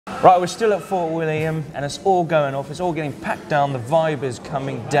Right, we're still at Fort William and it's all going off, it's all getting packed down, the vibe is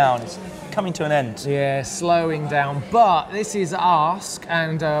coming down, it's coming to an end. Yeah, slowing down, but this is Ask,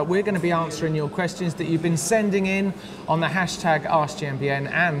 and we're going to be answering your questions that you've been sending in on the hashtag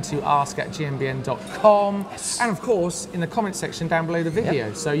AskGMBN and to ask@gmbn.com, and of course in the comment section down below the video.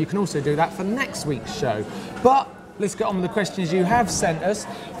 Yep. So you can also do that for next week's show. But let's get on with the questions you have sent us.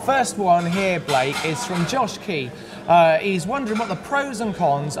 First one here, Blake, is from Josh Key. He's wondering what the pros and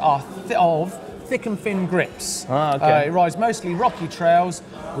cons are of thick and thin grips. Ah, okay. He rides mostly rocky trails.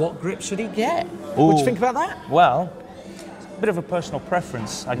 What grip should he get? Ooh. What do you think about that? Well, a bit of a personal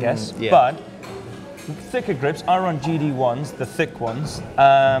preference, I guess. Yeah. But thicker grips, I run GD1s, the thick ones.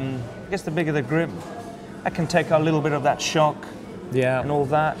 I guess the bigger the grip, I can take a little bit of that shock and all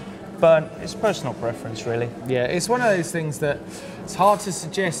that. But it's personal preference, really. Yeah, it's one of those things that it's hard to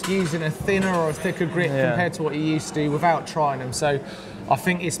suggest using a thinner or a thicker grip compared to what you used to without trying them. So I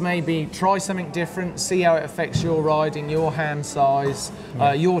think it's maybe try something different, see how it affects your riding, your hand size,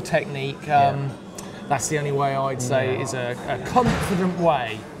 your technique. That's the only way I'd say is a confident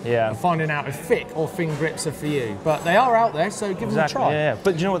way of finding out if thick or thin grips are for you. But they are out there, so give them a try. Yeah,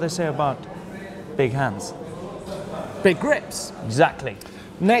 but do you know what they say about big hands? Big grips. Exactly.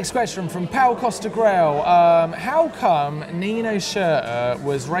 Next question from Pal Costa Grail. How come Nino Schurter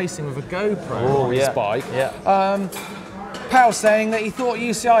was racing with a GoPro on his bike? Pal saying that he thought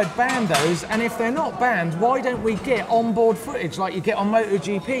UCI had banned those, and if they're not banned, why don't we get onboard footage like you get on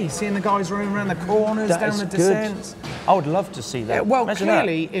MotoGP, seeing the guys running around the corners, down the descents? I would love to see that. Yeah, well,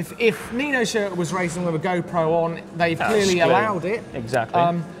 clearly, if Nino Schurter was racing with a GoPro on, they've clearly allowed it. Exactly.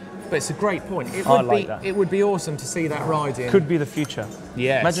 But it's a great point. It would be awesome to see that riding. Could be the future.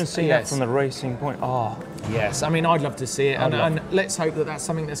 Yes. Imagine seeing that from the racing point. Oh. Yes, I mean, I'd love to see it, and let's hope that that's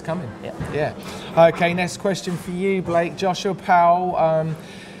something that's coming. Yeah. Okay, next question for you, Blake. Joshua Powell.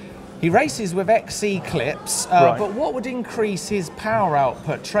 He races with XC clips, but what would increase his power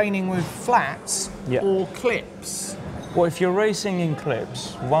output? Training with flats or clips? Well, if you're racing in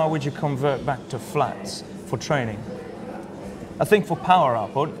clips, why would you convert back to flats for training? I think for power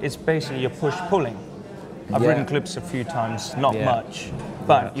output, it's basically your push-pulling. I've ridden clips a few times, not much,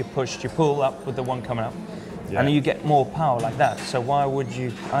 but you push, you pull up with the one coming up, and you get more power like that. So why would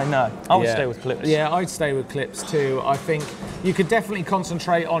you? I would stay with clips. Yeah, I'd stay with clips too. I think you could definitely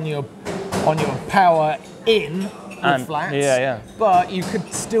concentrate on your power in with flats. But you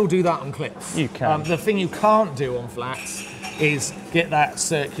could still do that on clips. You can. The thing you can't do on flats is get that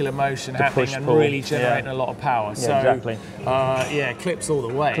circular motion happening and really generating a lot of power. Exactly. Clips all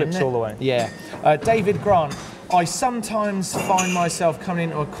the way. Clips all the way. Yeah. David Grant, I sometimes find myself coming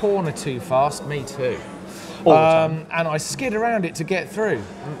into a corner too fast. Me too. All the time. And I skid around it to get through.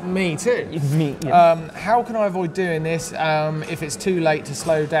 Me too. How can I avoid doing this if it's too late to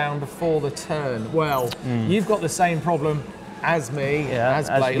slow down before the turn? Well, you've got the same problem as me, as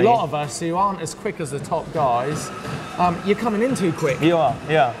Blake. A lot of us who aren't as quick as the top guys, you're coming in too quick. You are,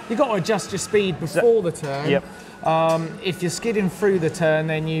 You've got to adjust your speed before the turn. If you're skidding through the turn,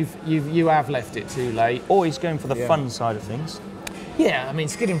 then you have left it too late. Or he's going for the fun side of things. Yeah, I mean,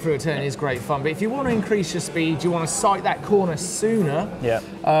 skidding through a turn is great fun, but if you want to increase your speed, you want to sight that corner sooner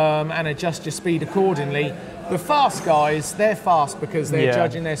and adjust your speed accordingly. The fast guys, they're fast because they're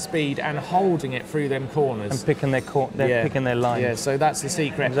judging their speed and holding it through them corners. And picking their line. Yeah, so that's the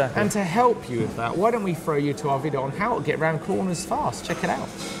secret. Exactly. And to help you with that, why don't we throw you to our video on how to get around corners fast? Check it out.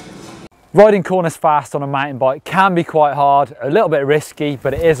 Riding corners fast on a mountain bike can be quite hard, a little bit risky,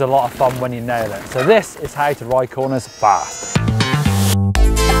 but it is a lot of fun when you nail it. So this is how to ride corners fast.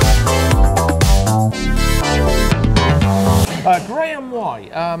 Graham White,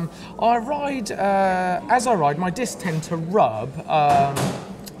 as I ride, my discs tend to rub.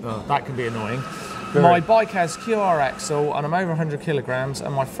 That can be annoying. My bike has QR axle and I'm over 100 kilograms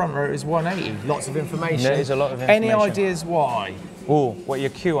and my front rotor is 180. Lots of information. There is a lot of information. Any ideas why? Oh, well, your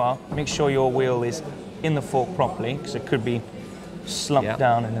QR, make sure your wheel is in the fork properly because it could be slumped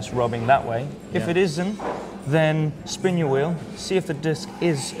down and it's rubbing that way. If it isn't, then spin your wheel, see if the disc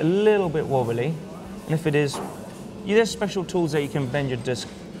is a little bit wobbly, and if it is, there's special tools that you can bend your disc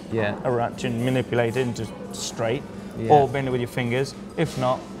around to manipulate it into straight, or bend it with your fingers. If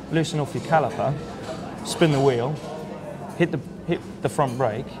not, loosen off your caliper, spin the wheel, hit the front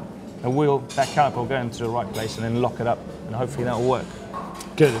brake, that caliper will go into the right place and then lock it up, and hopefully that will work.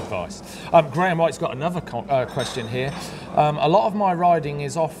 Good advice. Graham White's got another question here. A lot of my riding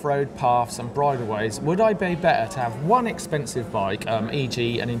is off-road paths and bridleways. Would I be better to have one expensive bike,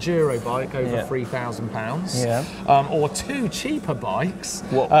 e.g. an enduro bike over £3,000, or two cheaper bikes,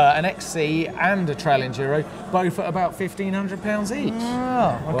 an XC and a trail enduro, both at about £1,500 each?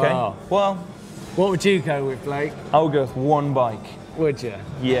 Oh, okay. Wow. Well, what would you go with, Blake? I would go with one bike. Would you?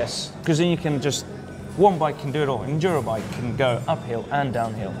 Yes, because then you can just, one bike can do it all. An enduro bike can go uphill and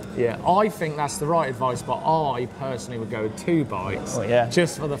downhill. Yeah, I think that's the right advice, but I personally would go with two bikes,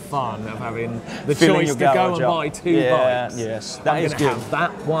 just for the fun of having the choice to go and buy two bikes. Yes, that is good. I'm going to have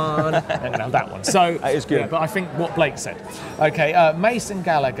that one, I'm going to have that one. So, that is good. Yeah, but I think what Blake said. Okay, Mason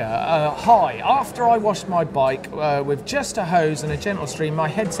Gallagher, hi. After I washed my bike with just a hose and a gentle stream, my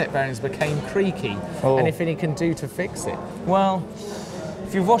headset bearings became creaky. Anything he can do to fix it? Well,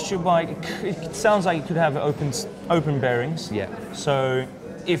 if you've washed your bike, it sounds like you could have open bearings. Yeah. So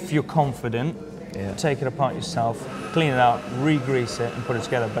if you're confident, take it apart yourself, clean it out, re-grease it and put it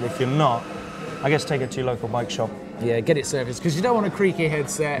together. But if you're not, I guess take it to your local bike shop. Yeah, get it serviced, because you don't want a creaky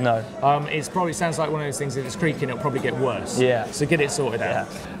headset. No. It probably sounds like one of those things, if it's creaking, it'll probably get worse. Yeah. So get it sorted out.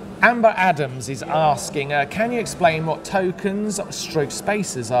 Amber Adams is asking, can you explain what tokens, stroke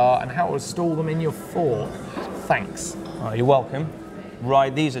spacers are and how to install them in your fork? Thanks. Oh, you're welcome.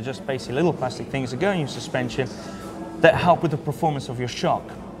 Right, these are just basically little plastic things that go in your suspension that help with the performance of your shock.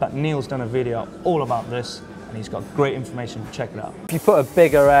 But Neil's done a video all about this and he's got great information. Check it out. If you put a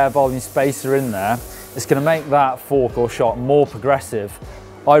bigger air volume spacer in there, it's going to make that fork or shock more progressive.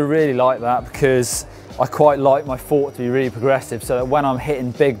 I really like that because I quite like my fork to be really progressive, so that when I'm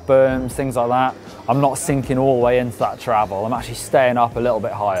hitting big berms, things like that, I'm not sinking all the way into that travel. I'm actually staying up a little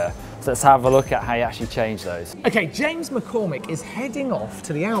bit higher. So let's have a look at how you actually change those. Okay, James McCormick is heading off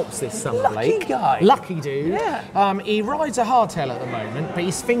to the Alps this summer, Blake. Lucky guy. Lucky dude. Yeah. He rides a hardtail at the moment, but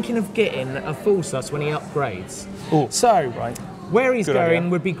he's thinking of getting a full sus when he upgrades. Ooh. So, where he's Good going idea.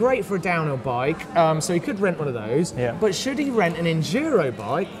 would be great for a downhill bike, so he could rent one of those. Yeah. But should he rent an enduro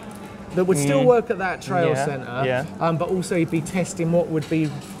bike that would still work at that trail centre, but also he'd be testing what would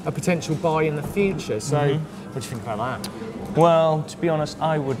be a potential buy in the future. So, what do you think about that? Well, to be honest,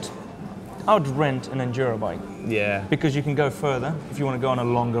 I would rent an enduro bike. Yeah. Because you can go further if you want to go on a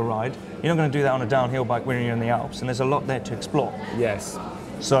longer ride. You're not going to do that on a downhill bike when you're in the Alps, and there's a lot there to explore. Yes.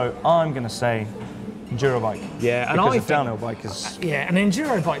 So I'm going to say enduro bike. Yeah, and because I a downhill bike is... Yeah, an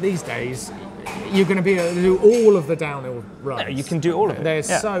enduro bike these days, you're going to be able to do all of the downhill runs. Yeah, you can do all of it. They're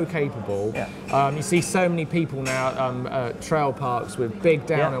so capable. Yeah. You see so many people now, trail parks with big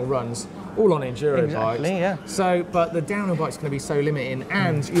downhill runs, all on enduro bikes. Yeah. So, but the downhill bike's going to be so limiting,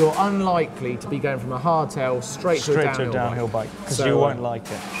 and you're unlikely to be going from a hardtail straight to a downhill bike. Because you won't like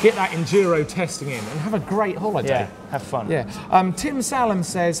it. Get that enduro testing in and have a great holiday. Yeah, have fun. Yeah. Tim Salem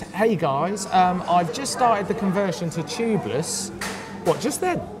says, hey guys, I've just started the conversion to tubeless. What, just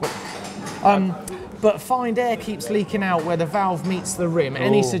then? But find air keeps leaking out where the valve meets the rim.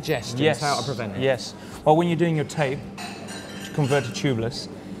 Any suggestions how to prevent it? Yes. Well, when you're doing your tape to convert to tubeless,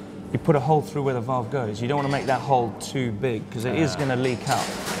 you put a hole through where the valve goes. You don't want to make that hole too big because it is going to leak out.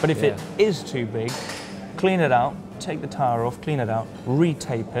 But if it is too big, clean it out, take the tire off, clean it out,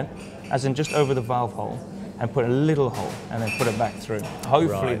 re-tape it, as in just over the valve hole, and put a little hole, and then put it back through.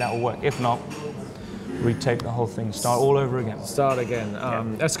 Hopefully that will work. If not, retape the whole thing, start all over again. Start again.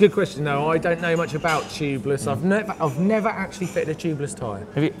 That's a good question. No, I don't know much about tubeless. I've never actually fitted a tubeless tyre.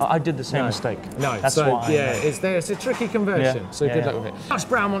 I did the same mistake. No, that's so why. It's a tricky conversion. So good luck with it. Josh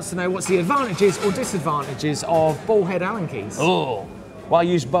Brown wants to know what's the advantages or disadvantages of ball head Allen keys. Oh, well, I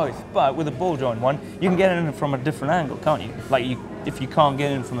use both, but with a ball joint one, you can get in from a different angle, can't you? Like if you can't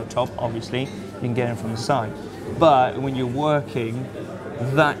get in from the top, obviously, you can get in from the side. But when you're working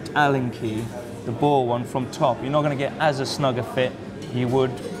that Allen key, the ball one from top, you're not going to get as a snug a fit you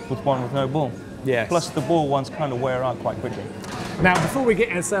would with one with no ball. Yes. Plus the ball ones kind of wear out quite quickly. Now, before we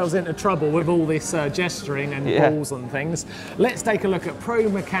get ourselves into trouble with all this gesturing and balls and things, let's take a look at Pro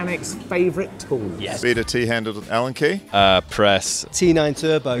Mechanics' favourite tools. Yes. Beta T-handled Allen key. Press. T9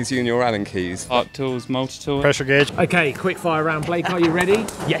 turbo. Using your Allen keys. Arc tools, multi-tool. Pressure gauge. Okay, quick fire round. Blake, are you ready?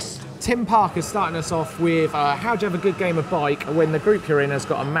 Yes. Tim Parker's starting us off with how do you have a good game of bike when the group you're in has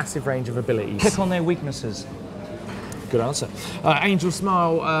got a massive range of abilities? Pick on their weaknesses. Good answer. Angel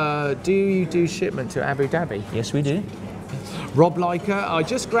Smile, do you do shipment to Abu Dhabi? Yes, we do. Rob Lycra, I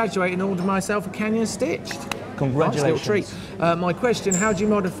just graduated and ordered myself a Canyon Stitched. Congratulations. Nice little treat. My question, how do you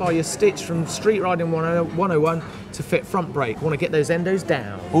modify your Stitch from Street Riding 101 to fit front brake? Want to get those endos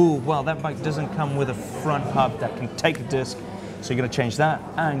down? Oh, well, that bike doesn't come with a front hub that can take a disc, so you're going to change that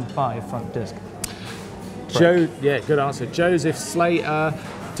and buy a front disc. Joe, yeah, good answer. Joseph Slater,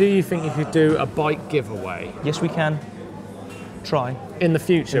 do you think you could do a bike giveaway? Yes, we can. Try. In the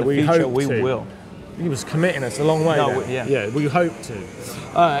future, In the we future, hope we to. will. He was committing us a long way. No, there. yeah. Yeah, we hope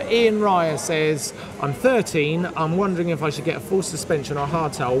to. Ian Ryer says, I'm 13, I'm wondering if I should get a full suspension or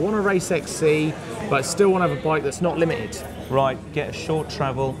hardtail. I want to race XC, but still want to have a bike that's not limited. Right, get a short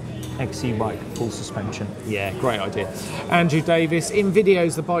travel XC bike, full suspension. Yeah, great idea. Andrew Davis, in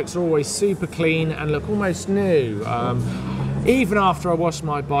videos the bikes are always super clean and look almost new. Even after I wash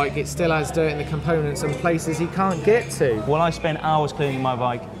my bike, it still has dirt in the components and places he can't get to. Well, I spend hours cleaning my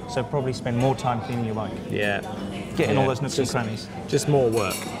bike, so probably spend more time cleaning your bike. Yeah. Getting all those nooks and crannies. Just more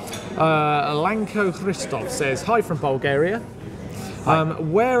work. Lanko Christoph says, hi from Bulgaria.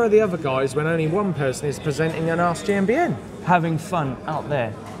 Where are the other guys when only one person is presenting an AskGMBN? Having fun out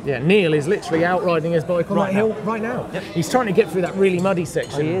there. Yeah, Neil is literally out riding his bike on Right that now. hill right now. Yep. He's trying to get through that really muddy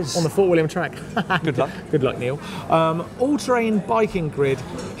section He is. on the four-wheeling track. Good luck. Good luck, Neil. All-terrain biking grid.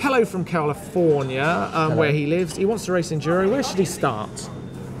 Hello from California, where he lives. He wants to race enduro. Where should he start?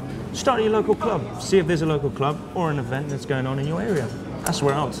 Start at your local club. See if there's a local club or an event that's going on in your area. That's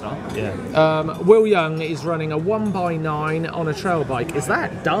where I would start. Yeah. Will Young is running a 1x9 on a trail bike. Is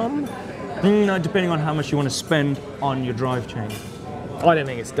that dumb? No, depending on how much you want to spend on your drive chain. I don't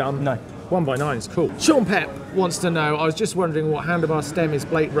think it's dumb. No. 1x9 is cool. Sean Pep wants to know, I was just wondering what handlebar stem is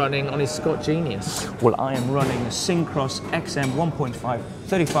Blake running on his Scott Genius? Well, I am running a Syncross XM 1.5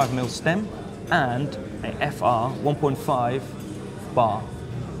 35mm stem and a FR 1.5 bar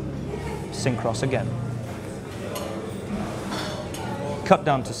Syncross again. Cut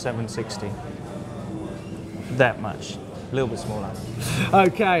down to 760. That much. A little bit smaller.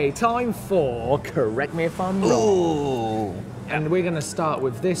 Okay, time for Correct Me If I'm Wrong. Ooh. And we're going to start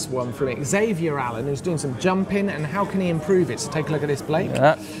with this one from Xavier Allen, who's doing some jumping, and how can he improve it? So take a look at this, Blake.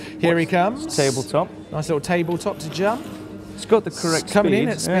 Yeah. Here he comes. Tabletop. Nice little tabletop to jump. It's got the correct speed. Coming in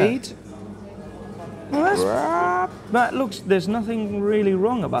at speed. Well, that looks, there's nothing really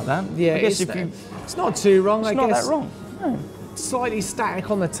wrong about that. Yeah, I guess if you, it's not too wrong, it's I not guess. that wrong. No. Slightly static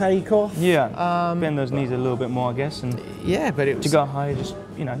on the takeoff. Yeah, bend those knees a little bit more, I guess, and Yeah, but it was, to go higher, just,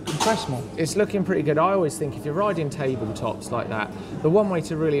 you know, compress more. it's looking pretty good. I always think if you're riding tabletops like that, the one way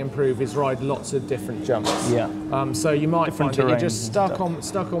to really improve is ride lots of different jumps. Yeah. So you might Different find that you're terrains just and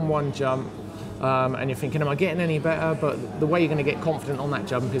stuck on one jump, and you're thinking, am I getting any better? But the way you're going to get confident on that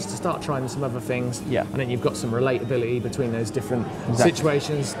jump is to start trying some other things. Yeah. And then you've got some relatability between those different Exactly.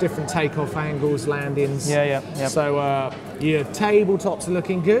 situations, different takeoff angles, landings. Yeah. So your tabletops are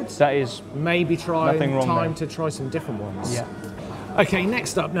looking good. That is, Maybe try Nothing wrong time there. to try some different ones. yeah. Okay,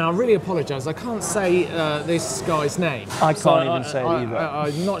 next up. Now, I really apologise. I can't say this guy's name. I can't even say it either.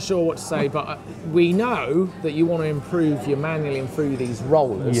 I'm not sure what to say, but we know that you want to improve your manually through these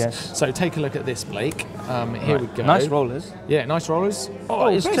rollers. Yes. So take a look at this, Blake. Here we go. Nice rollers. Yeah, nice rollers.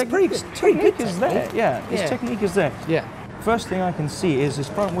 His technique is there. Yeah, his Yeah. technique is there. Yeah. First thing I can see is his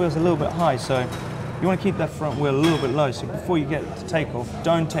front wheel's a little bit high, so you want to keep that front wheel a little bit low. So before you get to takeoff,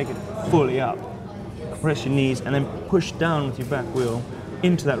 don't take it fully up. Press your knees and then push down with your back wheel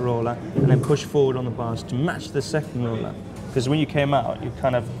into that roller, and then push forward on the bars to match the second roller. Because when you came out, you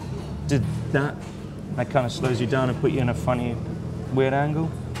kind of did that. That kind of slows you down and put you in a funny, weird angle.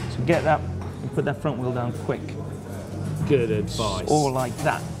 So get that and put that front wheel down quick. Good advice. Or like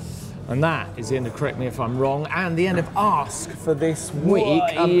that. And that is the end of Correct Me If I'm Wrong, and the end of Ask for this week.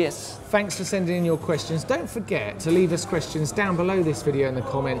 Yes. Thanks for sending in your questions. Don't forget to leave us questions down below this video in the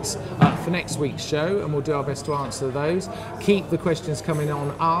comments for next week's show, and we'll do our best to answer those. Keep the questions coming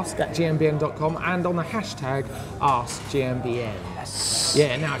on ask@gmbn.com and on the hashtag AskGMBN. Yes.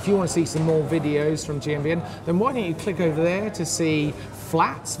 Yeah, now if you want to see some more videos from GMBN, then why don't you click over there to see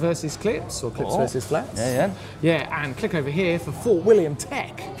flats versus clips, or clips versus flats. Yeah, and click over here for Fort William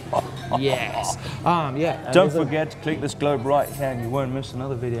Tech. Yes. Yeah. Don't forget to click this globe right here and you won't miss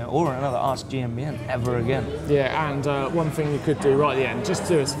another video or another Ask GMBN ever again. Yeah, and one thing you could do right at the end, just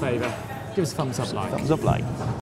do us a favour, give us a thumbs up like. Thumbs up like.